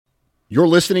You're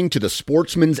listening to the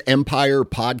Sportsman's Empire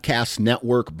Podcast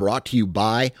Network, brought to you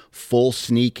by Full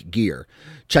Sneak Gear.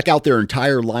 Check out their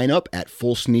entire lineup at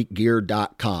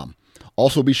fullsneakgear.com.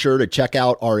 Also be sure to check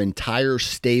out our entire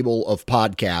stable of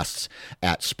podcasts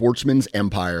at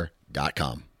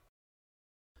sportsmansempire.com.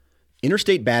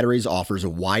 Interstate Batteries offers a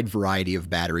wide variety of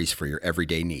batteries for your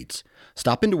everyday needs.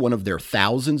 Stop into one of their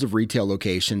thousands of retail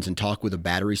locations and talk with a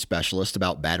battery specialist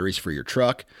about batteries for your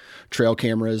truck, trail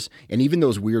cameras, and even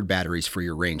those weird batteries for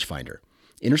your rangefinder.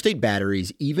 Interstate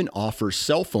Batteries even offers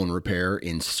cell phone repair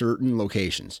in certain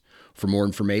locations. For more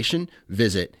information,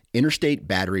 visit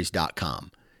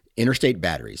interstatebatteries.com. Interstate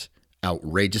Batteries,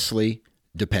 outrageously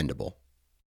dependable.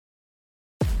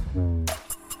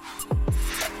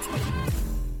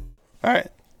 All right.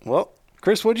 Well,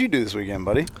 Chris, what'd you do this weekend,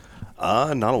 buddy?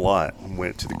 Not a lot.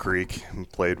 Went to the creek and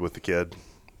played with the kid.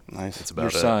 Nice. That's about Your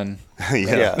it. son.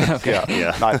 Yeah.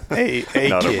 Yeah. Not a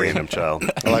Not kid. a random child.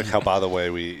 I like how, by the way,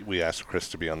 we asked Chris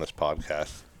to be on this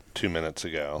podcast 2 minutes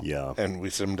ago. Yeah. And we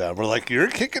sit him down. We're like, you're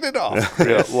kicking it off, Yeah,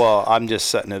 Chris. well, I'm just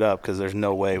setting it up because there's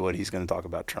no way what he's going to talk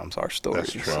about trumps our story.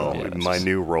 That's true. So, Well, yeah, my it's-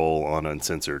 new role on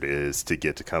Uncensored is to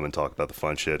get to come and talk about the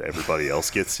fun shit everybody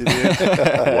else gets to do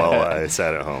while I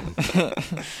sat at home.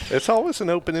 It's always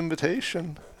an open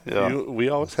invitation. Yeah. We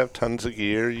always have tons of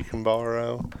gear you can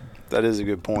borrow. that is a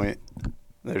good point.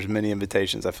 There's many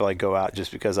invitations I feel like go out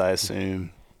just because I assume,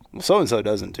 well, so-and-so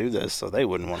doesn't do this, so they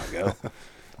wouldn't want to go.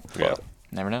 Yeah.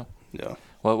 Never know. Yeah.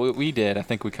 Well, we did. I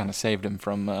think we kind of saved him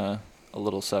from a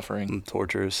little suffering,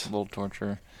 Tortures. a little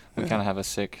torture. We kind of have a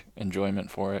sick enjoyment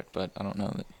for it, but I don't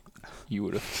know that you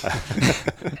would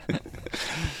have.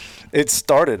 It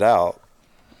started out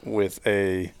with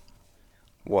a,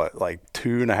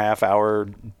 2.5 hour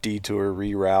detour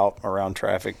reroute around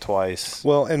traffic twice.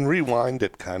 Well, and rewind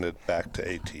it kind of back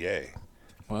to ATA,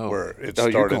 Whoa. where it Oh,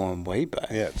 started. you're going way back.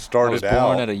 Yeah, it I started was born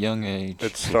out. at a young age.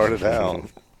 It started out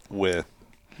with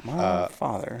My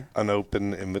father. an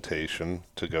open invitation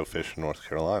to go fish in North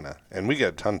Carolina. And we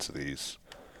get tons of these.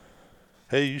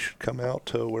 Hey, you should come out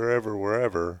to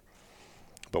wherever.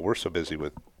 But we're so busy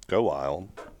with Go Wild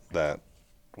that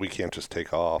we can't just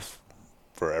take off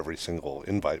for every single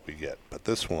invite we get. But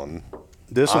this one,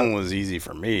 One was easy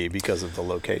for me because of the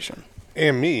location.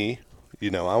 and me,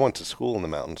 I went to school in the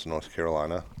mountains of North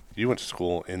Carolina. You went to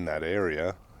school in that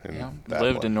area. Yeah, that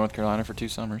lived one. in North Carolina for 2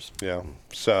 summers. Yeah.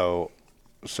 So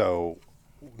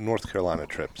North Carolina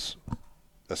trips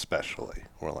especially,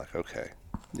 we're like, okay.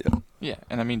 Yeah. Yeah,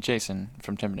 and I mean, Jason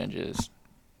from Timber Ninja is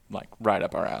like right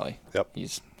up our alley. Yep.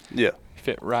 He's Yeah.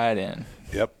 fit right in.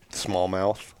 Yep.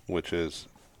 Smallmouth, which is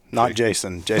Not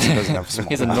Jason. Jason doesn't have a small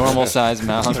He has a normal size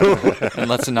mouth, and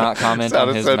let's not comment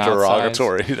on his mouth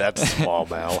derogatory. That's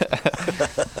smallmouth.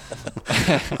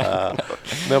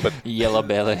 No, but size. Yellow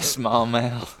belly, small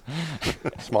mouth.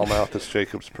 smallmouth is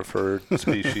Jacob's preferred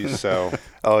species. So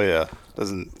Oh, yeah.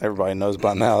 Doesn't everybody knows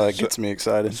by now? That gets me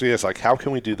excited. yeah, it's like, how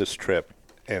can we do this trip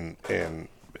and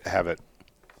have it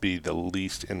be the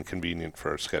least inconvenient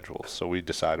for our schedules? So we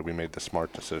made the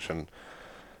smart decision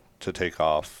to take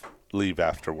off, leave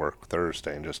after work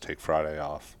Thursday, and just take Friday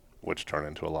off, which turned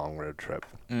into a long road trip.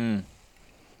 Boy,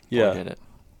 Yeah. did it.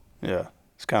 Yeah.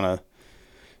 It's kind of,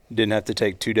 didn't have to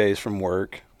take 2 days from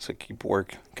work, so keep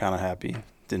work kind of happy.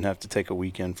 Didn't have to take a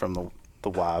weekend from the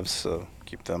wives, so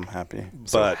keep them happy.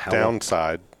 But how-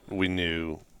 downside, we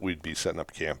knew we'd be setting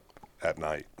up camp at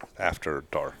night after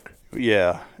dark.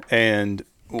 Yeah. And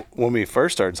when we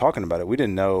first started talking about it, we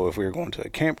didn't know if we were going to a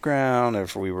campground or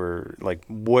if we were,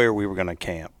 where we were going to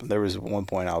camp. There was one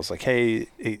point I was like, hey,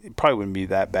 it probably wouldn't be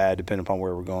that bad depending upon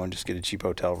where we're going. Just get a cheap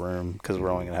hotel room because we're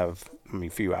only going to have, a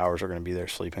few hours we're going to be there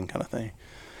sleeping kind of thing.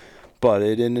 But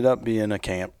it ended up being a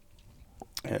camp.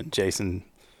 And Jason,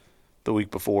 the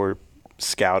week before,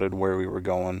 scouted where we were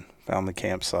going, found the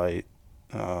campsite,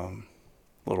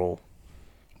 little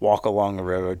walk along the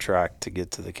railroad track to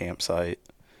get to the campsite.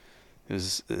 It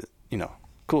was,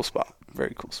 cool spot.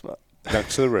 Very cool spot.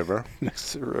 Next to the river.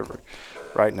 Next to the river.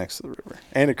 Right next to the river.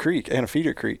 And a creek, and a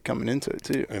feeder creek coming into it,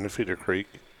 too. In a feeder creek.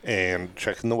 And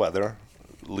checking the weather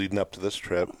leading up to this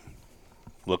trip.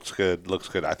 Looks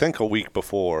good. I think a week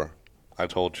before, I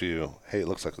told you, hey, it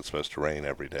looks like it's supposed to rain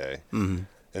every day. Mm-hmm.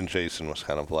 And Jason was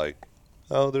kind of like,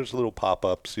 oh, there's little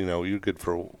pop-ups. You're good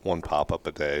for one pop-up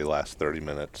a day, last 30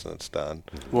 minutes, and it's done.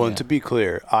 Well, and to be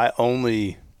clear, I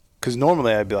only – because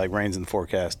normally I'd be like, rain's in the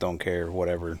forecast, don't care,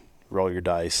 whatever, roll your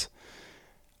dice.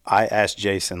 I asked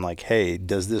Jason, hey,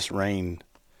 does this rain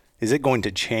 – is it going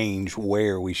to change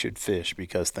where we should fish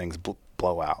because things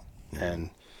blow out? And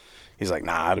he's like,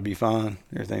 nah, it'll be fine.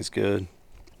 Everything's good.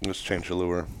 Let's change the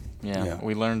lure. Yeah,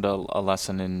 we learned a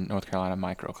lesson in North Carolina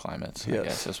microclimates. Yes. I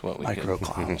guess is what we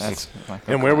Microclimates. That's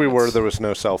And where we were, microclimates. there was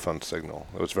no cell phone signal.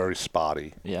 It was very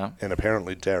spotty. Yeah. And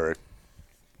apparently Derek,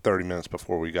 30 minutes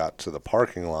before we got to the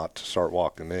parking lot to start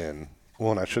walking in,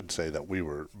 well, and I should say that we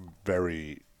were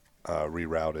very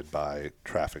rerouted by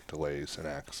traffic delays and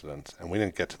accidents, and we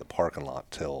didn't get to the parking lot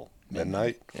till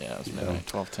midnight. Yeah, it was midnight,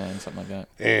 12:10, something like that.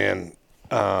 And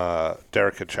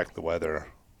Derek had checked the weather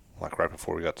like right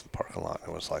before we got to the parking lot.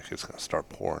 It was like it's going to start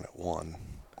pouring at 1.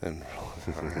 And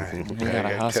all right, You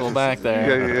gotta hustle back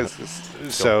there.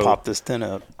 so pop this tent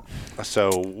up.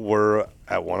 So we're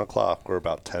at 1 o'clock. We're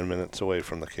about 10 minutes away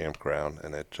from the campground,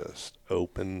 and it just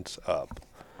opens up,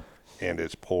 and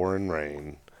it's pouring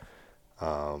rain.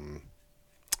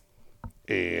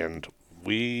 And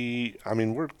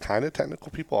we're kind of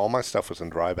technical people. All my stuff was in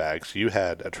dry bags. You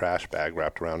had a trash bag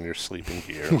wrapped around your sleeping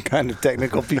gear. Kind of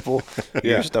technical people. Yeah.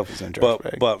 Your stuff was in trash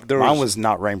bag. But Mine was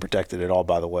not rain protected at all,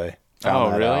 by the way.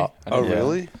 Found that really? out. I didn't know.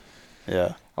 Really?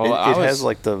 Yeah. Well, it has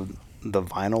like the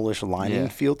vinyl-ish lining Yeah.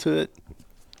 feel to it.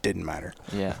 Didn't matter.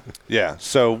 Yeah. Yeah.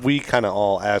 So we kind of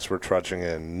all, as we're trudging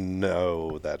in,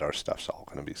 know that our stuff's all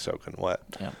going to be soaking wet.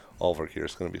 Yeah. All of our gear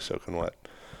is going to be soaking wet.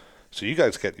 So you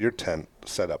guys get your tent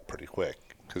set up pretty quick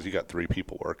because you got 3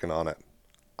 people working on it.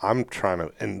 I'm trying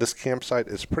to, and this campsite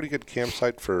is a pretty good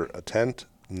campsite for a tent,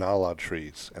 not a lot of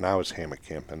trees, and I was hammock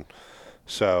camping.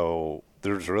 So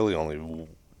there's really only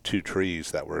 2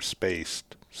 trees that were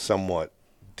spaced somewhat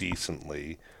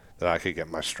decently that I could get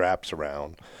my straps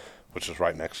around, which is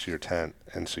right next to your tent.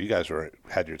 And so you guys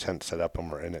had your tent set up and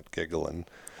were in it giggling.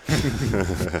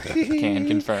 Can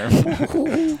confirm.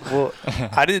 Well,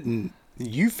 I didn't.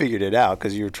 You figured it out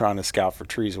because you were trying to scout for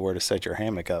trees where to set your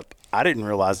hammock up. I didn't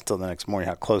realize until the next morning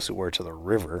how close it were to the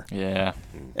river. Yeah.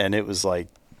 And it was like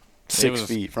 6 was-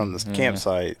 feet from the yeah.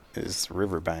 campsite is the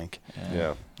riverbank.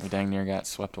 Yeah. We dang near got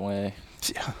swept away.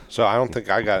 Yeah. So I don't think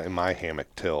I got in my hammock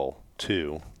till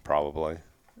 2, probably.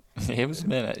 It was a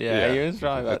minute. Yeah, it was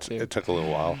probably about 2. It took a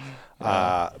little while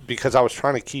because I was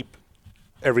trying to keep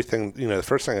everything. The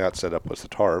first thing I got set up was the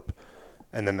tarp,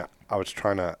 and then I was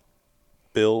trying to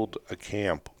build a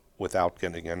camp without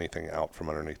getting anything out from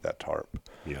underneath that tarp.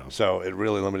 Yeah. So it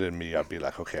really limited me. I'd be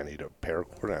like, okay, I need a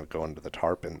paracord, and I'd go into the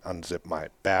tarp and unzip. My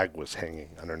bag was hanging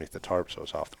underneath the tarp, so it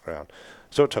was off the ground.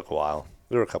 So it took a while.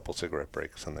 There were a couple cigarette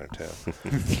breaks in there too.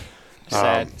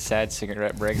 Sad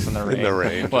cigarette breaks in the rain. In the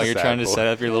rain, While you're sad trying to boy. set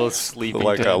up your little sleeping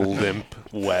Like a tent. limp,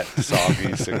 wet,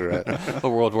 soggy cigarette. A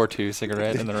World War II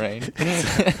cigarette in the rain.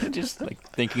 Just like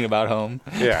thinking about home.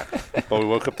 Yeah. But we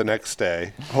woke up the next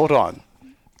day. Hold on.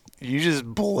 You just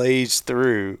blazed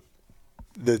through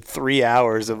the 3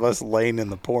 hours of us laying in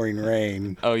the pouring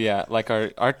rain. Oh yeah, like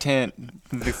our tent,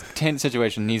 the tent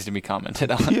situation needs to be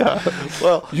commented on. Yeah.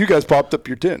 Well, you guys popped up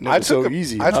your tent. And it was so took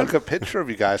easy. I took a picture of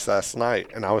you guys last night,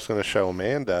 and I was going to show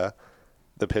Amanda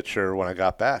the picture when I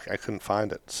got back. I couldn't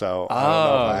find it, so I don't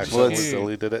know if I accidentally shoot.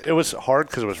 deleted it. It was hard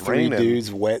because it was 3 raining.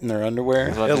 dudes wet in their underwear.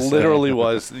 About It to say. literally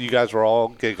was. You guys were all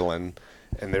giggling,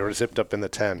 and they were zipped up in the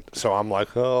tent. So I'm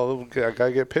like, oh, I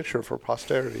gotta get a picture for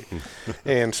posterity.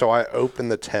 And so I open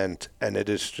the tent, and it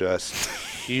is just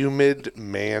humid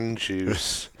man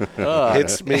juice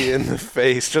hits me in the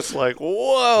face, just like,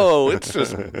 whoa! It's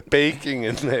just baking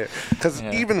in there. Because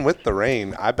Yeah. even with the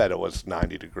rain, I bet it was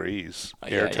 90 degrees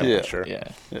air temperature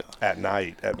Yeah. at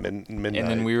night at midnight. And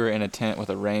then we were in a tent with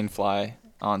a rain fly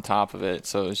on top of it,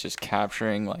 so it was just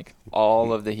capturing like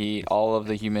all of the heat, all of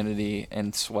the humidity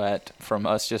and sweat from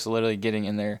us just literally getting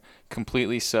in there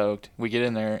completely soaked. We get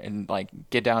in there and like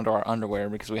get down to our underwear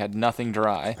because we had nothing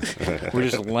dry. We're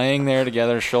just laying there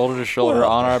together, shoulder to shoulder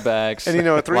on our backs, And,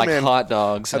 a like three-man hot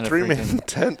dogs. A in three-man freaking-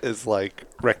 tent is like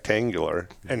rectangular,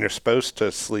 and you're supposed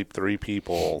to sleep 3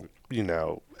 people,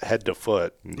 head to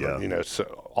foot, Yeah. so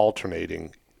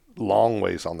alternating long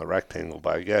ways on the rectangle.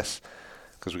 But I guess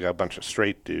because we got a bunch of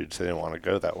straight dudes, they didn't want to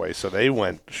go that way, so they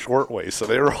went short ways. So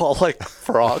they were all like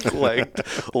frog-legged,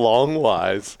 long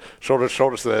wise, shoulder to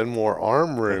shoulder, so they had more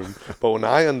arm room. But when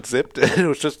I unzipped it, it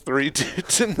was just 3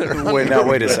 dudes in there.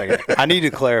 Wait a second. I need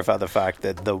to clarify the fact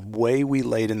that the way we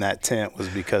laid in that tent was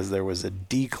because there was a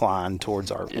decline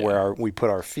towards where we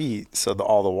put our feet, so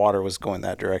all the water was going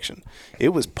that direction. It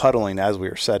was puddling as we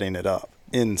were setting it up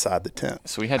inside the tent.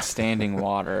 So we had standing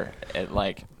water at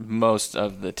like most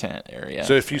of the tent area.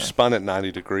 So if you spun at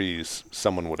 90 degrees,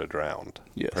 someone would have drowned.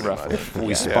 Yes. pretty Roughly. much.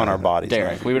 We spun our bodies.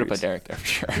 Derek. 90 We would have put degrees. Derek there for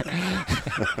sure.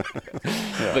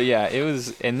 But yeah, it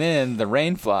was, and then the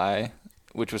rain fly,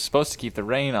 which was supposed to keep the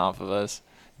rain off of us,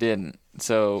 didn't.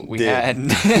 So we Did. had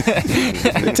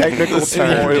The technical term.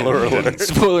 Spoiler alert.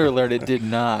 Spoiler alert, it did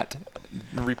not.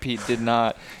 repeat, did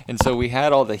not. And so we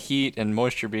had all the heat and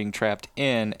moisture being trapped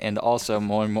in, and also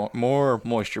more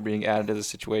moisture being added to the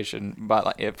situation.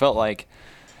 But it felt like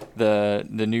the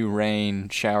new rain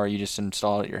shower you just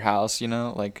installed at your house,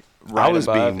 like right I was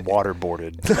above. being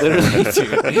waterboarded.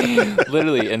 Literally, dude.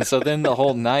 Literally. And so then the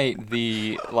whole night,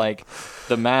 the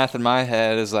math in my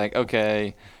head is like,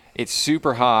 okay, it's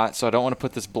super hot, so I don't want to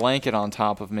put this blanket on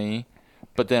top of me.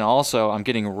 But then also I'm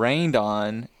getting rained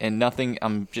on and nothing,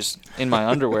 I'm just in my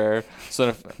underwear.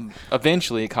 So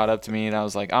eventually it caught up to me and I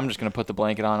was like, I'm just going to put the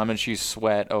blanket on. I'm going to choose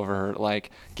sweat over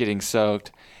like getting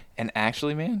soaked. And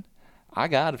actually, man, I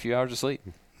got a few hours of sleep.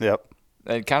 Yep.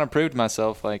 It kind of proved to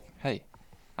myself like, hey,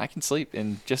 I can sleep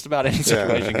in just about any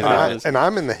situation. And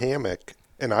I'm in the hammock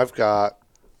and I've got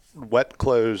wet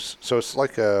clothes. So it's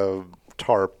like a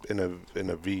tarp in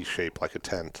a V shape, like a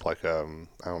tent, like I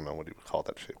don't know what you would call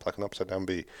that shape, like an upside down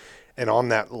V. And on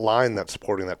that line that's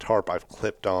supporting that tarp, I've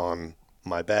clipped on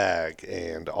my bag,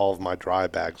 and all of my dry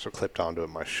bags are clipped onto it,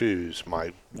 my shoes,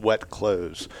 my wet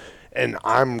clothes, and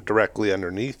I'm directly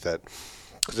underneath it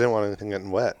because I didn't want anything getting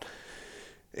wet.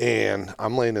 And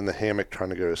I'm laying in the hammock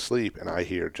trying to go to sleep, and I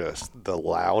hear just the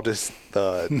loudest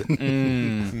thud,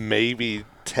 maybe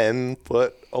 10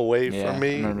 foot away from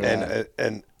me,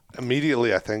 and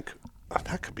immediately I think, oh,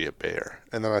 that could be a bear.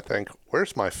 And then I think,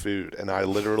 where's my food? And I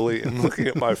literally am looking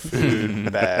at my food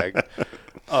bag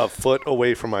a foot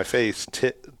away from my face,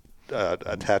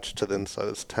 attached to the inside of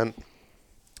this tent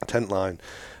line.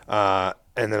 And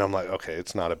then I'm like, okay,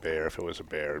 it's not a bear. If it was a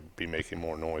bear, it'd be making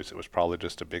more noise. It was probably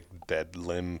just a big dead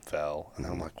limb fell. And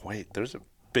I'm like, wait, there's a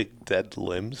big dead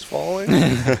limbs falling?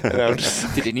 And I'm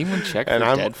just, did anyone check for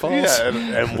deadfalls?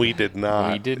 Yeah, and we did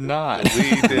not. We did not.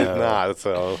 We did not.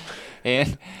 So,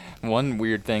 and one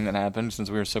weird thing that happened, since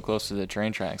we were so close to the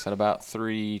train tracks, at about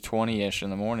 3:20ish in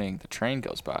the morning, the train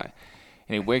goes by,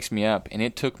 and it wakes me up, and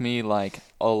it took me like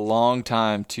a long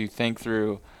time to think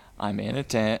through. I'm in a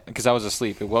tent because I was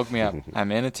asleep. It woke me up.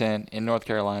 I'm in a tent in North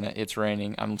Carolina. It's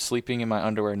raining. I'm sleeping in my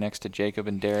underwear next to Jacob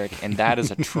and Derek, and that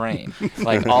is a train.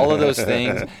 Like all of those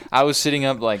things, I was sitting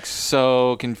up like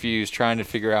so confused, trying to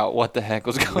figure out what the heck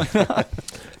was going on.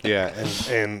 Yeah,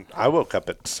 and I woke up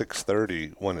at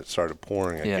 6:30 when it started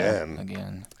pouring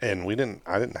again. And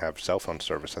I didn't have cell phone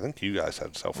service. I think you guys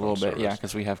had cell phone service. A little bit, yeah,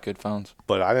 because we have good phones.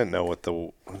 But I didn't know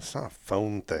it's not a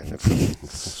phone thing.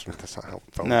 That's not how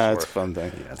phones work. It's a phone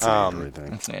thing. Yeah, it's an Android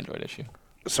thing. It's an Android issue.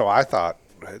 So I thought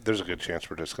there's a good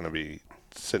chance we're just going to be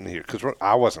sitting here because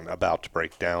I wasn't about to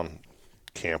break down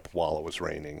camp while it was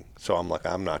raining. So I'm like,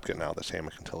 I'm not getting out of this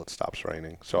hammock until it stops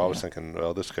raining. So I was thinking,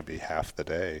 well, this could be half the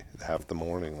day, half the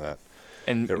morning that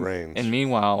it rains. And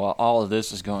meanwhile, while all of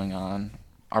this is going on,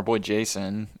 our boy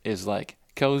Jason is like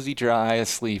cozy, dry,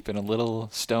 asleep in a little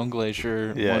Stone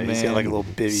Glacier. Yeah, he's got like a little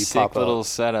bibby sick pop-up. little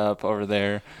setup over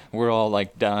there. We're all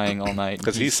like dying all night.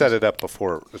 Because he set it up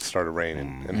before it started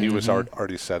raining, and he was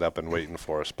already set up and waiting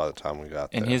for us by the time we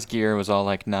got there. And his gear was all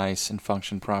like nice and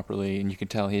functioned properly, and you could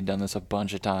tell he had done this a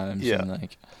bunch of times and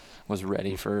like was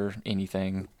ready for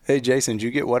anything. Hey, Jason, did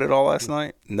you get wet at all last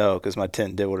night? No, because my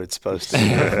tent did what it's supposed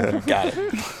to. Got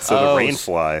it. So the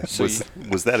rainfly,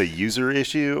 was that a user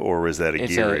issue or was that a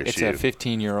gear issue? It's a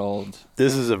 15-year-old.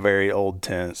 This is a very old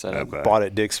tent. Okay. Bought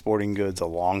at Dick's Sporting Goods a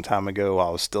long time ago while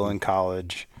I was still in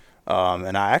college.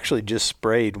 And I actually just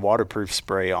sprayed waterproof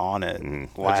spray on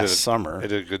it last summer. It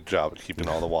did a good job of keeping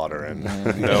all the water in.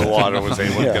 No water was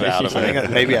able to get out of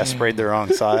it. Maybe I sprayed the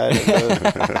wrong side.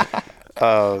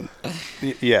 So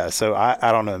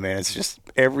I don't know, man. It's just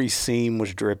every seam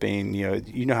was dripping.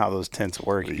 You know how those tents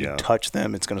work. If you touch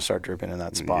them, it's going to start dripping in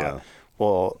that spot. Yeah.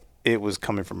 Well, it was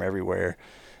coming from everywhere.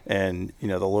 And,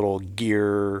 the little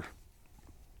gear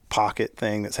pocket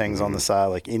thing that hangs on the side,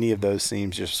 like any of those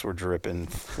seams just were dripping,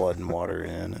 flooding water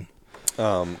in.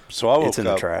 And so I woke up. It's in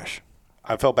the trash.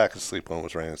 I fell back asleep when it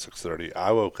was raining at 6:30.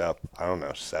 I woke up,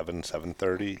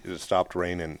 7:30. It stopped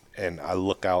raining, and I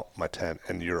look out my tent,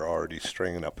 and you're already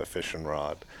stringing up a fishing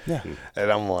rod. Yeah.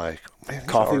 And I'm like, man,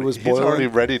 coffee was boiling. He's already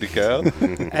ready to go.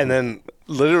 And then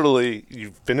literally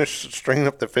you finish stringing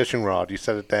up the fishing rod, you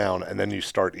set it down, and then you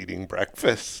start eating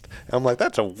breakfast. And I'm like,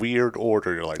 that's a weird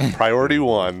order. You're like, priority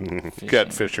 1,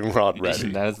 get fishing rod ready.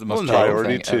 That is the most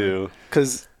priority 2,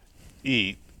 because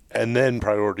eat. And then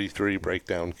priority 3, break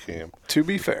down camp. To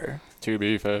be fair,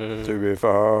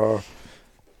 the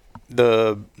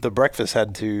the breakfast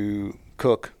had to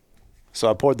cook,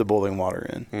 so I poured the boiling water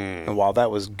in. And while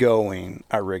that was going,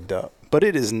 I rigged up. But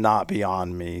it is not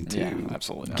beyond me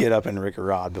to get up and rig a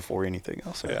rod before anything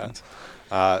else happens.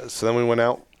 So then we went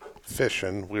out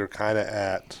fishing. We were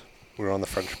on the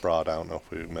French Broad. I don't know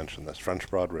if we mentioned this. French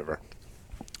Broad River,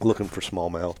 looking for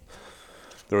smallmouth.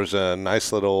 There was a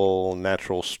nice little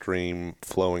natural stream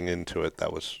flowing into it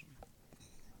that was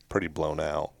pretty blown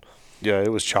out. Yeah,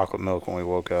 it was chocolate milk when we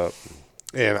woke up.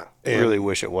 And Really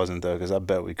wish it wasn't, though, because I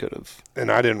bet we could have. And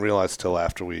I didn't realize till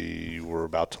after we were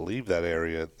about to leave that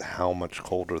area how much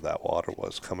colder that water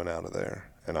was coming out of there.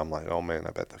 And I'm like, oh, man,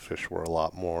 I bet the fish were a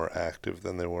lot more active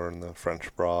than they were in the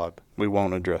French Broad. We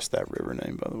won't address that river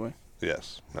name, by the way.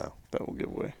 Yes, no. That will give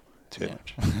away too Yeah.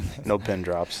 much. No pin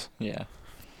drops. Yeah.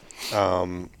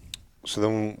 So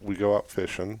then we go out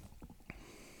fishing.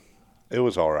 It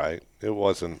was all right. It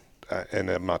wasn't, and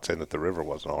I'm not saying that the river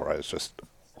wasn't all right. It's just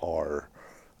our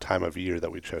time of year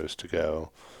that we chose to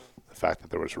go. The fact that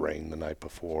there was rain the night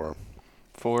before.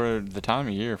 For the time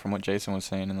of year, from what Jason was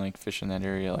saying, and like fishing that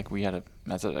area, like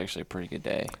that's actually a pretty good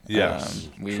day. Yes,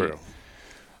 true.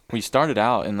 We started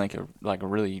out in like a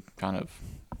really kind of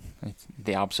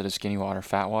the opposite of skinny water,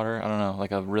 fat water. I don't know,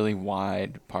 like a really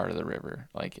wide part of the river.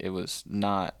 Like it was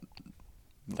not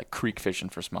like creek fishing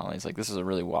for smallies. Like this is a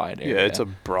really wide area. Yeah, it's a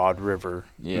broad river.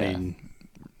 Yeah. I mean,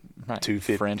 Right.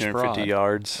 250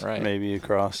 yards right. maybe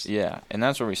across. Yeah, and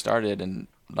that's where we started. And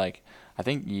like I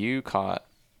think you caught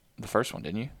the first one,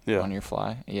 didn't you? Yeah. On your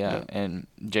fly. Yeah. And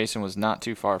Jason was not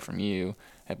too far from you,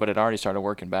 but it already started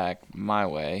working back my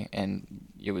way. And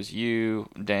it was you,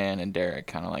 Dan, and Derek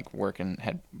kind of like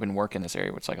had been working this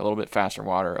area, which is like a little bit faster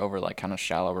water over like kind of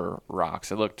shallower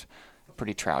rocks. It looked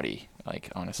pretty trouty,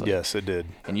 like honestly. Yes, it did.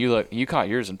 And you caught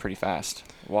yours in pretty fast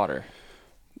water.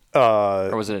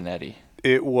 Or was it an eddy?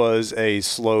 It was a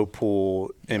slow pull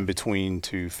in between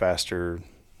two faster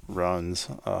runs.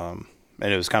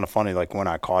 And it was kind of funny, like when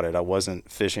I caught it, I wasn't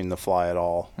fishing the fly at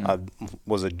all. I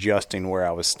was adjusting where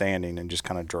I was standing and just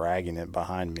kind of dragging it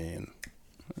behind me, and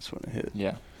that's when it hit.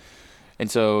 Yeah. And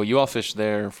so you all fished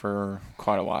there for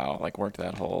quite a while, like worked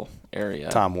that whole area.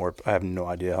 Time warp. I have no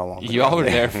idea how long. You all were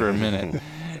there for a minute.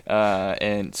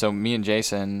 And so me and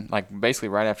Jason, like basically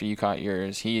right after you caught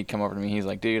yours, he had come over to me. He's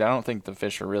like, dude, I don't think the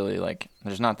fish are really like,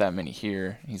 there's not that many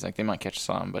here. He's like, they might catch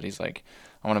some, but he's like,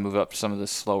 I want to move up to some of this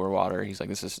slower water. He's like,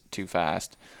 this is too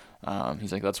fast.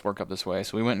 He's like, let's work up this way.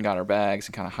 So we went and got our bags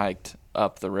and kind of hiked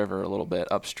up the river a little bit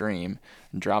upstream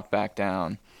and dropped back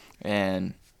down.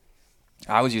 And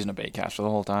I was using a bait caster the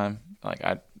whole time. Like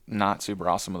I not super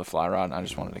awesome with a fly rod, and I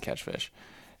just wanted to catch fish.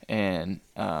 And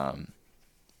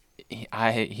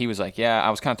he was like, yeah, I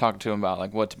was kind of talking to him about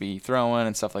like what to be throwing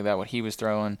and stuff like that, what he was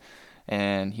throwing.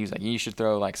 And he was like, you should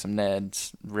throw like some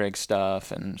Ned's rig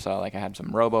stuff. And so like I had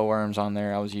some robo worms on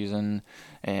there I was using,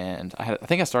 and I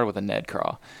think I started with a Ned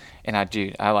craw. And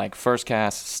I like first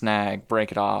cast, snag,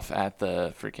 break it off at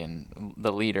the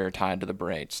leader tied to the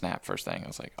braid, snap first thing. I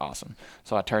was like, awesome.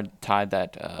 So I tied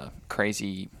that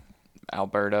crazy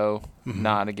Alberto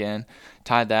knot again,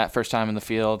 tied that first time in the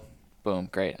field. Boom,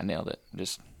 great, I nailed it.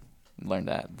 Just learned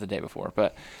that the day before.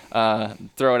 But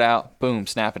throw it out, boom,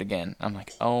 snap it again. I'm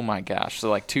like, oh my gosh.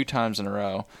 So like 2 times in a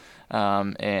row.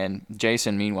 And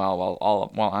Jason, meanwhile,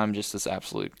 while I'm just this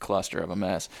absolute cluster of a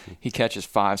mess, he catches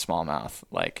 5 smallmouth,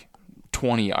 like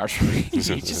 20 yards from me. He's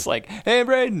just like, hey,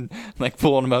 Braden, like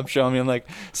pulling him up, showing me. I'm like,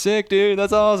 sick, dude,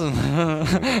 that's awesome.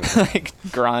 Like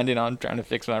grinding on trying to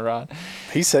fix my rod.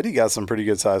 He said he got some pretty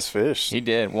good sized fish. He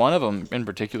did. One of them in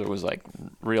particular was like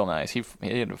real nice. He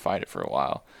had to fight it for a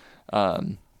while.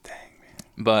 Dang, man.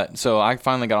 But so I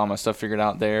finally got all my stuff figured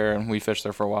out there, and we fished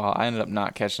there for a while. I ended up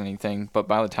not catching anything, but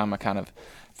by the time I kind of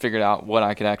figured out what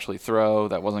I could actually throw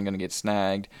that wasn't going to get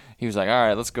snagged, he was like, all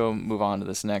right, let's go move on to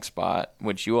this next spot,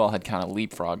 which you all had kind of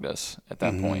leapfrogged us at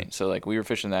that point. So like we were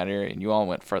fishing that area, and you all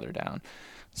went further down.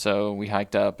 So we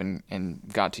hiked up and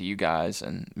got to you guys,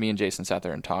 and me and Jason sat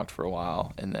there and talked for a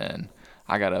while, and then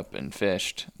I got up and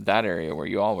fished that area where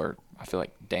you all were. I feel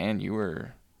like, Dan,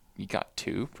 you got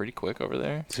 2 pretty quick over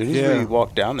there. As soon as we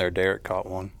walked down there, Derek caught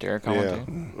one. Derek caught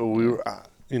one too? We were,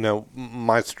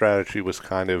 my strategy was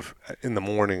kind of, in the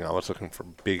morning, I was looking for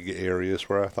big areas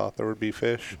where I thought there would be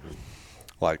fish.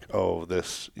 Like,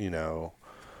 this,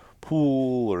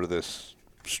 pool or this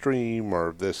stream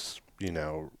or this,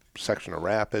 section of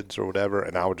rapids or whatever.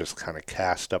 And I would just kind of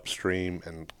cast upstream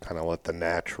and kind of let the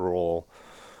natural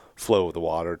flow of the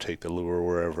water take the lure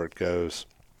wherever it goes.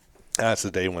 As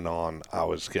the day went on, I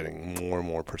was getting more and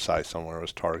more precise on where I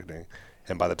was targeting.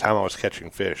 And by the time I was catching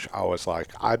fish, I was like,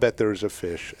 I bet there's a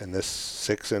fish in this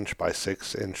 6-inch by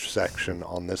 6-inch section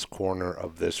on this corner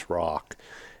of this rock.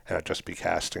 And I'd just be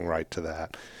casting right to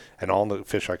that. And all the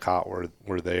fish I caught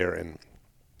were there. And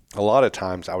a lot of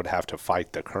times I would have to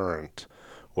fight the current,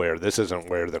 where this isn't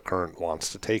where the current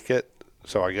wants to take it.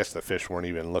 So I guess the fish weren't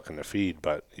even looking to feed,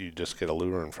 but you just get a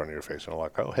lure in front of your face and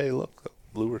like, oh, hey, look,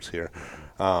 the lure's here.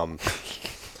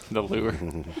 The lure.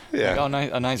 Yeah.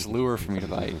 Like, oh, a nice lure for me to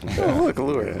bite. Oh, look,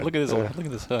 lure. Look at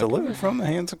this hook. Delivered from the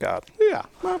hands of God. Yeah.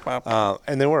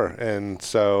 And they were. And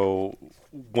so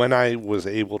when I was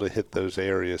able to hit those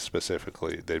areas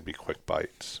specifically, they'd be quick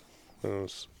bites. It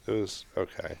was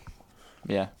okay.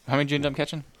 Yeah. How many did you end up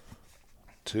catching?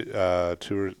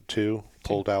 Two,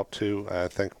 pulled out two. I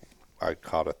think I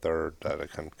caught a third that I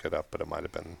couldn't get up, but it might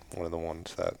have been one of the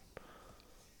ones that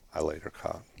I later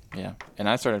caught. Yeah. And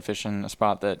I started fishing a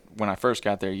spot that when I first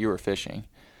got there, you were fishing,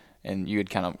 and you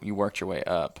worked your way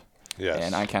up. Yes.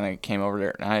 And I kind of came over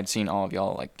there, and I had seen all of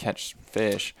y'all like catch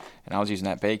fish, and I was using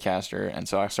that bait caster, and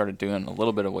so I started doing a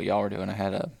little bit of what y'all were doing.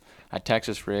 I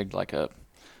Texas rigged like a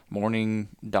morning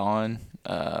dawn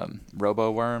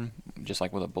robo worm, just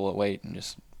like with a bullet weight, and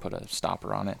just put a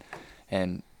stopper on it,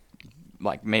 and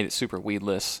like made it super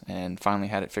weedless, and finally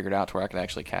had it figured out to where I could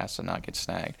actually cast and not get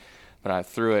snagged. But I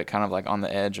threw it kind of like on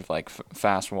the edge of like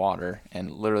fast water and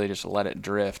literally just let it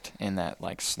drift in that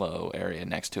like slow area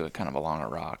next to it, kind of along a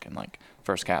rock, and like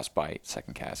first cast bite,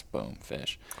 second cast boom,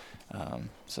 fish.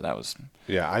 So that was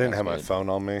I didn't have my good. phone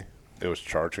on me. It was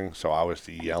charging, so I was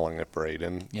yelling at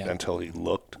Braden until he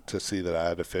looked to see that I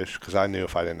had a fish, because I knew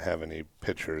if I didn't have any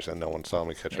pictures and no one saw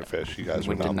me catch a fish, you guys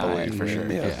would not deny it believe for me.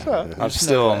 sure. Yeah. Yeah. I'm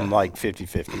still on like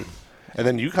 50-50. And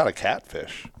then you caught a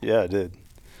catfish. Yeah, I did.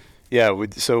 Yeah,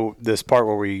 so this part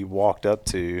where we walked up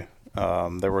to,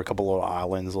 there were a couple little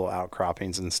islands, little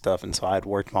outcroppings and stuff, and so I had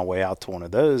worked my way out to one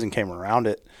of those and came around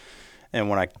it. And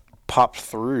when I popped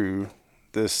through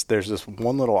there's this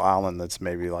one little island that's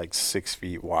maybe like 6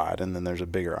 feet wide, and then there's a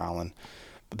bigger island.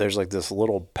 But there's like this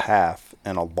little path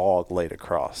and a log laid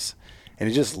across, and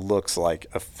it just looks like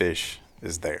a fish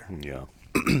is there. Yeah.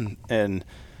 And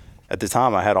at the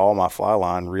time, I had all my fly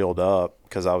line reeled up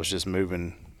because I was just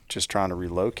moving, just trying to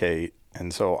relocate.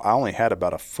 And so I only had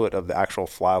about a foot of the actual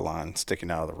fly line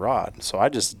sticking out of the rod. So I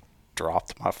just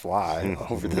dropped my fly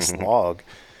over this log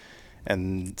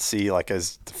and see like a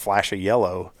flash of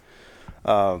yellow.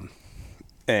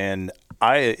 And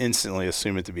I instantly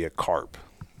assumed it to be a carp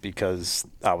because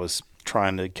I was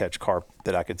trying to catch carp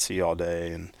that I could see all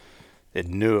day, and it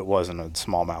knew it wasn't a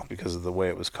smallmouth because of the way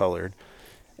it was colored.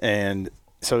 And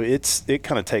so it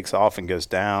kind of takes off and goes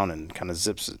down and kind of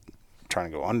zips,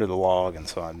 trying to go under the log, and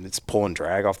so it's pulling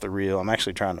drag off the reel. I'm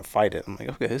actually trying to fight it. I'm like,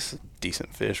 okay, this is a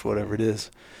decent fish, whatever it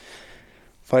is.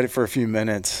 Fight it for a few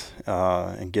minutes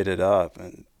and get it up,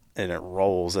 and it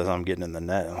rolls as I'm getting in the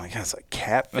net. I'm like, that's a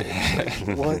catfish.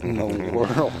 Like, what in the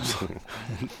world?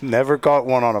 Never caught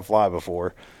one on a fly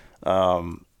before.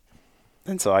 And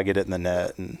so I get it in the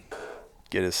net and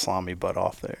get his slimy butt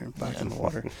off there and back in the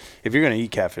water. If you're going to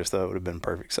eat catfish, though, it would have been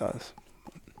perfect size.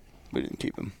 We didn't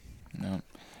keep him. No.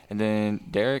 And then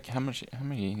Derek, how many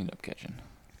did you end up catching?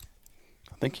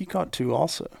 I think he caught 2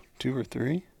 also. 2 or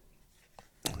 3.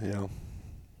 Yeah.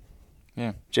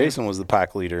 Yeah. Jason was the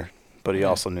pack leader, but he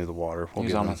also knew the water. He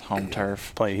was on his home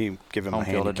turf. He give him home a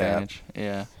field handicap. advantage.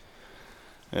 Yeah.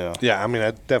 Yeah. Yeah, I mean,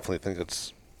 I definitely think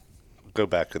it's go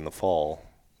back in the fall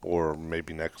or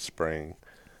maybe next spring.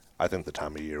 I think the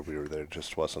time of year we were there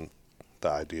just wasn't the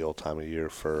ideal time of year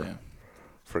for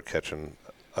catching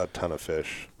a ton of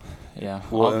fish. Yeah.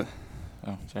 Well,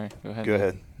 sorry. Go ahead. Go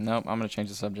ahead. Nope, I'm going to change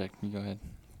the subject. You go ahead.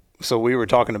 So we were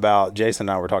talking about, Jason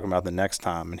and I were talking about the next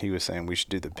time, and he was saying we should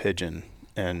do the pigeon.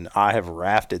 And I have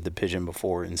rafted the pigeon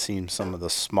before and seen some of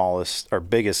the smallest or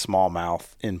biggest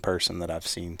smallmouth in person that I've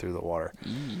seen through the water.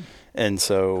 And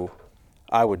so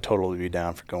I would totally be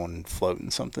down for going and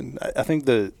floating something. I think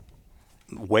the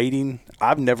wading,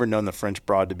 I've never known the French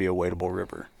Broad to be a wadable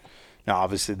river. Now,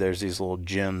 obviously, there's these little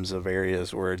gems of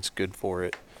areas where it's good for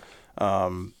it.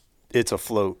 It's a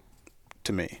float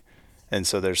to me. And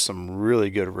so there's some really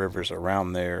good rivers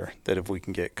around there that if we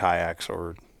can get kayaks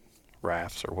or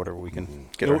rafts or whatever we can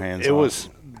get our hands on. It was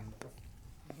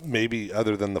maybe,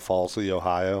 other than the Falls of the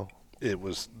Ohio, it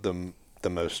was the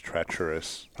most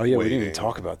treacherous. Oh, yeah, we wading. didn't even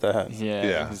talk about that.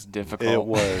 Yeah. It was difficult. It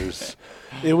was.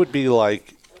 It would be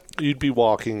like you'd be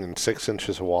walking in 6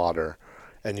 inches of water,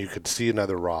 and you could see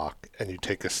another rock, and you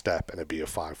take a step, and it'd be a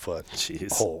 5-foot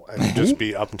hole, and it'd just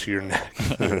be up to your neck.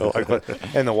 You know,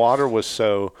 and the water was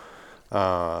so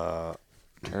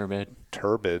turbid.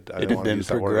 It had been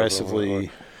progressively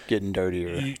getting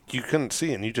dirtier. You couldn't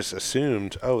see, and you just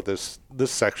assumed, oh, this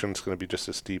section's going to be just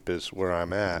as steep as where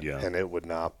I'm at, and it would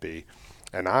not be.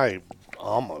 And I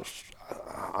almost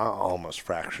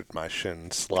fractured my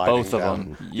shin sliding Both of down.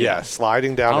 them. Yeah,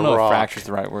 sliding down a rock. I don't know if fracture's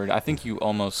the right word. I think you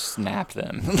almost snapped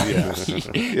them.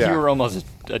 You were almost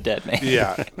a dead man.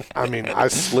 Yeah. I mean, I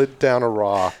slid down a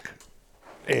rock,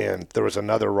 and there was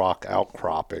another rock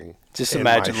outcropping. Just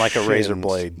imagine like a razor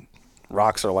blade.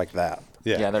 Rocks are like that.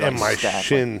 Yeah, they're and like my stacked, like-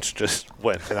 shins just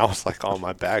went, and I was like on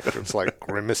my back, just like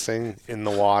grimacing in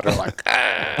the water, like,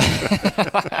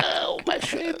 oh, my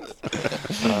shins.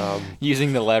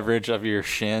 Using the leverage of your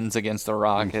shins against the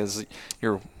rock as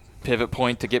your pivot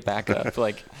point to get back up.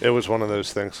 Like, It was one of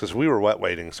those things because we were wet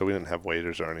wading, so we didn't have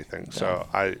waders or anything. So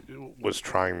I was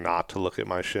trying not to look at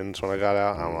my shins when I got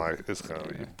out. I'm like, it's going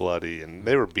to be bloody. And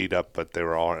they were beat up, but they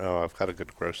were all, oh, I've got a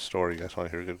good gross story. You guys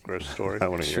want to hear a good gross story? I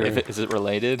want to hear. is it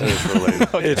related? It's related.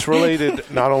 It's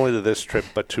related not only to this trip,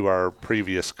 but to our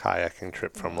previous kayaking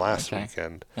trip from last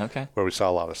weekend, Okay. where we saw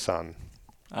a lot of sun.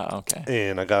 Oh, okay.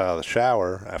 And I got out of the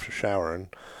shower after showering,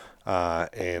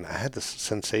 and I had this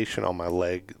sensation on my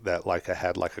leg that like I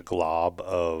had like a glob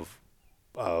of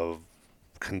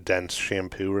condensed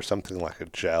shampoo or something, like a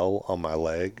gel on my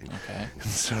leg. Okay. And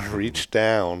so I reached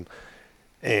down,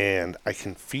 and I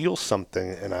can feel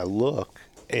something, and I look,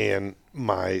 and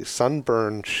my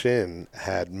sunburned shin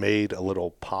had made a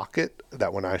little pocket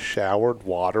that when I showered,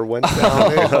 water went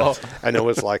down in, and it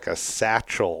was like a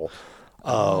satchel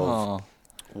of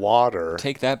water.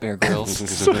 Take that, Bear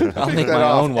Grylls. I'll make that my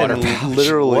off, own water and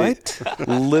pouch.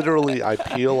 literally, I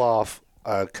peel off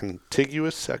a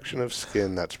contiguous section of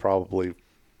skin that's probably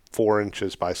 4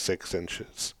 inches by 6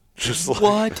 inches. Just like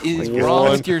What is like wrong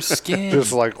one- with your skin?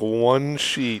 Just like one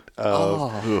sheet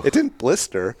of. It didn't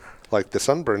blister. Like the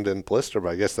sunburn didn't blister, but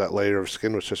I guess that layer of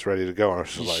skin was just ready to go. I was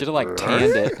just You like, should have like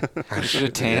tanned it. You should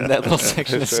have tanned that little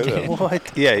section of skin.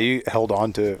 What? Yeah, you held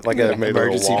on to it like an made a little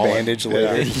emergency wallet. bandage Yeah.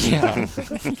 later.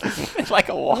 Yeah, like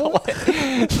a wallet,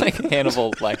 like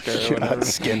Hannibal Lecter or whatever.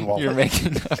 Skin wallet. You're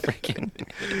making a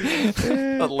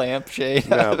freaking a lampshade.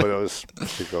 No, but it was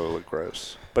particularly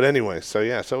gross. But anyway, so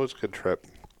it was a good trip.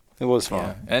 It was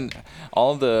Yeah, fun. and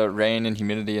all the rain and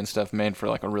humidity and stuff made for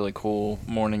like a really cool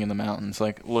morning in the mountains.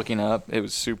 Like looking up, it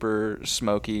was super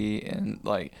smoky, and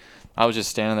like I was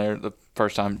just standing there the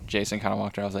first time Jason kind of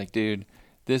walked around. I was like, dude,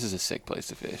 this is a sick place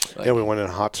to fish. Like, Yeah, we went in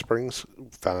Hot Springs,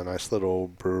 found a nice little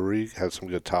brewery, had some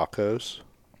good tacos.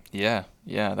 yeah,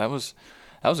 that was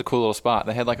a cool little spot.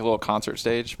 They had like a little concert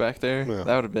stage back there. Yeah.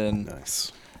 That would have been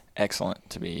Nice. excellent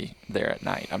to be there at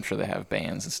night. I'm sure they have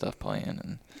bands and stuff playing,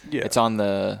 and Yeah. it's on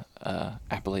the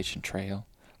Appalachian Trail.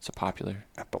 It's a popular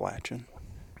Appalachian.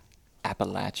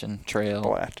 Trail.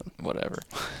 Appalachian. Whatever.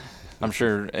 I'm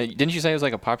sure. Didn't you say it was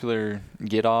like a popular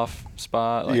get-off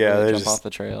spot? Like Yeah, where they there's- jump off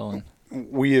the trail.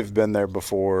 And We have been there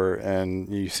before, and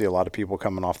you see a lot of people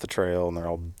coming off the trail, and they're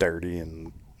all dirty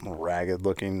and ragged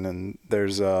looking. And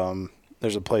there's a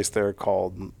place there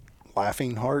called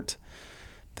Laughing Heart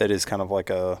that is kind of like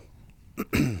a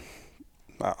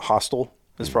hostel.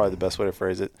 Is probably the best way to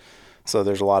phrase it. So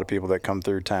there's a lot of people that come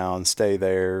through town, stay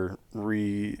there,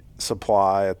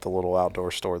 resupply at the little outdoor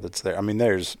store that's there. I mean,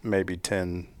 there's maybe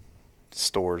 10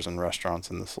 stores and restaurants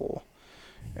in this little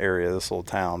area, this little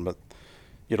town, but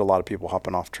you get a lot of people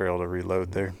hopping off trail to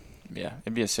reload there. yeah,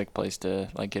 it'd be a sick place to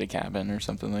like get a cabin or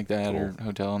something like that, or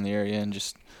hotel in the area, and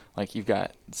just like you've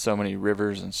got so many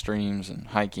rivers and streams and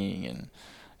hiking, and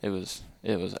it was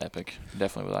epic.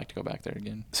 Definitely would like to go back there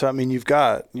again. So I mean, you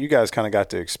guys kind of got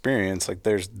to experience, like,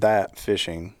 there's that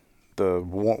fishing,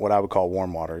 what I would call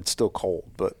warm water. It's still cold,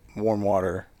 but warm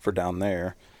water for down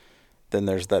there. Then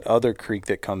there's that other creek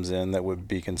that comes in that would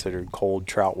be considered cold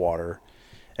trout water.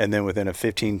 And then within a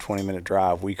 15-20 minute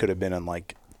drive, we could have been in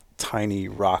like tiny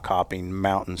rock hopping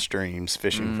mountain streams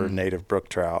fishing for native brook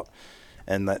trout.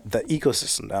 And the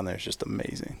ecosystem down there is just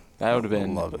amazing. That would have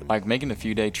been Love it. like making a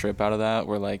few-day trip out of that,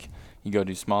 where like you go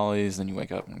do smallies, then you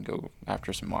wake up and go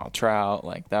after some wild trout.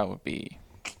 Like that would be.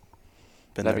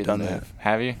 Been That'd there, be the done move. that.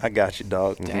 Have you? I got you,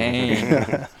 dog.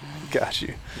 Dang. Got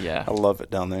you. Yeah. I love it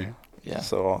down there. Yeah.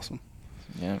 So awesome.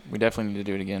 Yeah. We definitely need to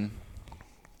do it again.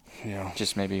 Yeah.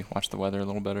 Just maybe watch the weather a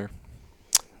little better.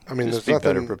 I mean, Just there's be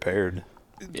better nothing. prepared.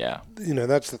 Yeah.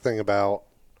 That's the thing about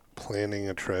planning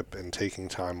a trip and taking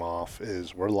time off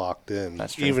is we're locked in.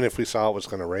 That's true. Even if we saw it was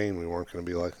going to rain, we weren't going to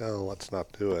be like, oh, let's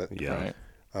not do it. Yeah.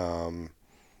 Right.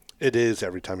 It is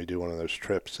every time you do one of those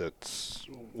trips. It's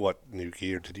what new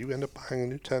gear? Did you end up buying a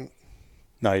new tent?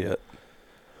 Not yet.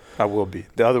 I will be.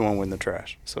 The other one went in the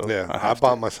trash. So Yeah, I have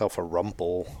bought to. myself a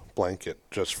rumple blanket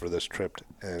just for this trip,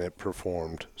 and it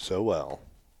performed so well.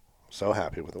 So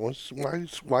happy with it. Why are you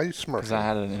smirking? Because I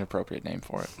had an inappropriate name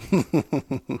for it.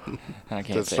 And I can't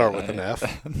Does it say start it. with an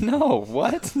F? No.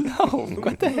 What? No.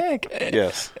 What the heck?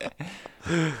 Yes.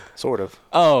 Sort of.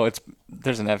 Oh,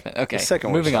 there's an F. Okay. The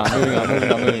second moving on. one's-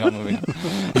 Moving on.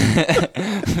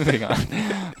 Moving on.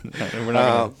 No, we're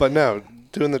not gonna, But no,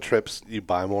 doing the trips, you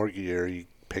buy more gear, you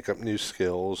pick up new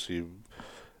skills, you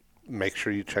make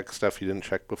sure you check stuff you didn't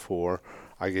check before.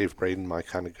 I gave Braden my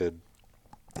kind of good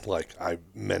like I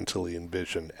mentally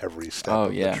envision every step Oh,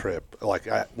 of yeah. the trip. Like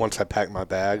once I pack my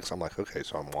bags, I'm like, okay,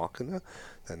 so I'm walking it,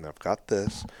 then I've got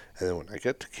this, and then when I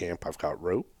get to camp, I've got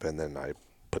rope, and then I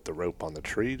put the rope on the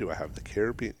tree. Do I have the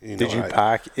carabiner? Did you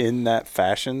pack in that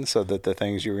fashion so that the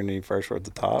things you were going to need first were at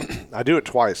the top? I do it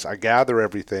twice. I gather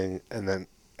everything, and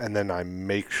then I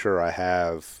make sure I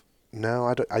have.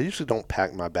 No, I usually don't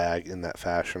pack my bag in that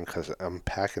fashion because I'm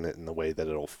packing it in the way that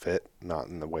it'll fit, not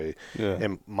in the way. Yeah.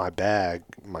 And my bag,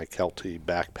 my Kelty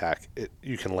backpack,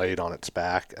 you can lay it on its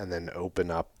back and then open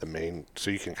up the main,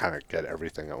 so you can kind of get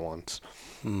everything at once.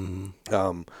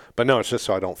 Mm-hmm. But no, it's just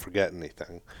so I don't forget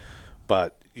anything.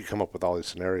 But you come up with all these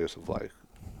scenarios of like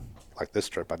this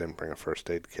trip, I didn't bring a first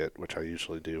aid kit, which I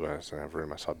usually do. As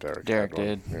I saw Derek. Derek had one.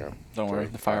 did. Yeah. Don't worry,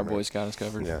 Derek the Fire Fireman. Boys got us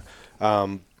covered. Yeah.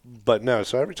 But no,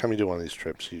 so every time you do one of these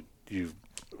trips, you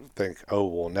think, oh,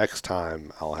 well, next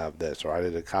time I'll have this. Or I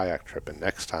did a kayak trip, and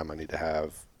next time I need to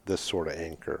have this sort of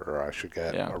anchor, or I should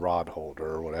get a rod holder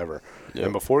or whatever. Yep.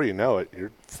 And before you know it,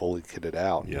 you're fully kitted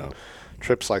out. Yeah.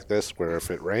 Trips like this where if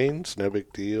it rains, no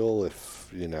big deal.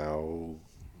 If, you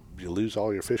lose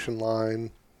all your fishing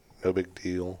line, no big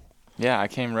deal. Yeah, I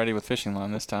came ready with fishing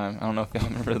line this time. I don't know if y'all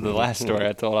remember the last story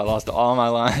I told. I lost all my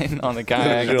line on the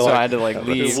kayak, so I had to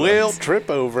leave. We'll trip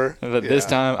over. But this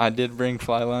time I did bring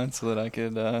fly line so that I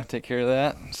could take care of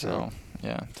that. So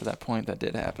yeah, to that point that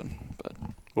did happen. But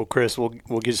Well, Chris, we'll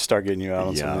start getting you out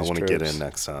on some Yeah, of I these want to trips. get in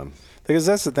next time. Because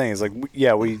that's the thing is like,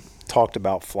 we talked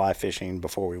about fly fishing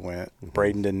before we went.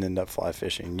 Braden didn't end up fly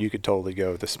fishing. You could totally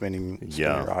go with the spinning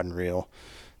rod and reel.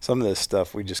 Some of this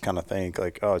stuff we just kind of think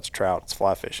like, oh, it's trout, it's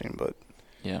fly fishing, but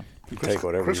yeah. you take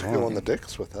whatever Chris you could want. go on the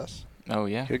dicks with us. Oh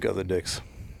yeah. Could go the dicks.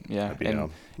 Yeah. be And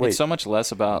down. Wait. it's so much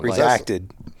less about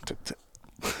Redacted.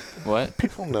 what?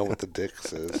 People know what the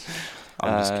dicks is.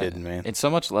 I'm just kidding, man. It's so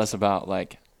much less about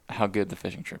how good the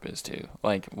fishing trip is too.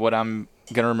 Like what I'm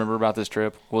gonna remember about this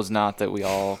trip was not that we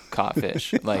all caught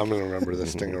fish. Like I'm going to remember the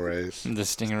stingrays. the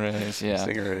stingrays, yeah.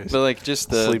 Stingrays. But just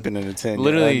the Sleeping in a tent. your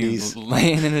literally undies.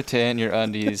 laying in a tent in your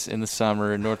undies in the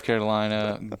summer in North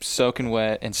Carolina, soaking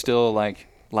wet, and still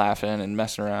laughing and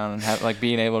messing around and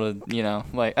being able to,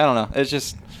 I don't know. It's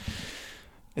just,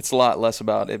 it's a lot less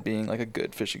about it being a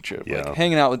good fishing trip. Yeah.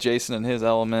 Hanging out with Jason and his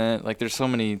element. There's so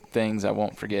many things I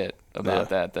won't forget about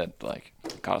that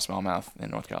caught a smallmouth in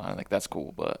North Carolina. That's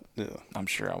cool, but I'm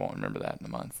sure I won't remember that in a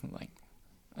month.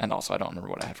 And also I don't remember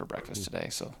what I had for breakfast today,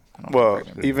 so I don't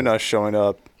remember. Even us showing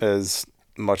up as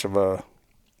much of a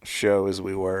show as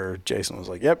we were, Jason was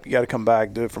like, yep, you got to come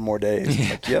back, do it for more days. I'm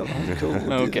like, yep, cool. we'll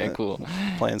do Okay, that. cool.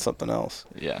 Playing something else.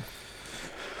 Yeah.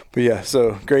 But yeah,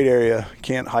 so great area.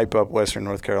 Can't hype up Western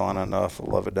North Carolina enough. I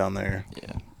love it down there.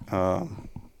 Yeah.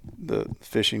 The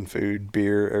fishing, food,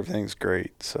 beer, everything's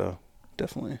great. So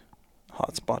definitely a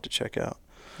hot spot to check out.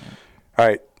 Yeah. All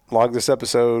right, log this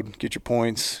episode, get your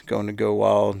points, go into Go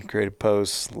Wild, create a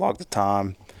post, log the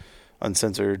time.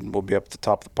 Uncensored will be up at the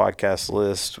top of the podcast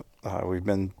list. We've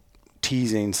been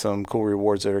teasing some cool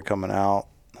rewards that are coming out.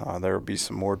 There will be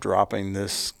some more dropping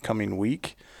this coming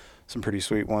week. Some pretty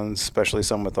sweet ones, especially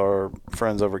some with our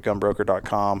friends over at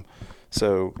gunbroker.com.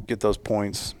 So get those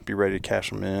points, be ready to cash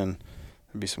them in.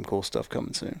 There'll be some cool stuff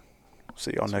coming soon.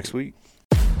 See y'all next week.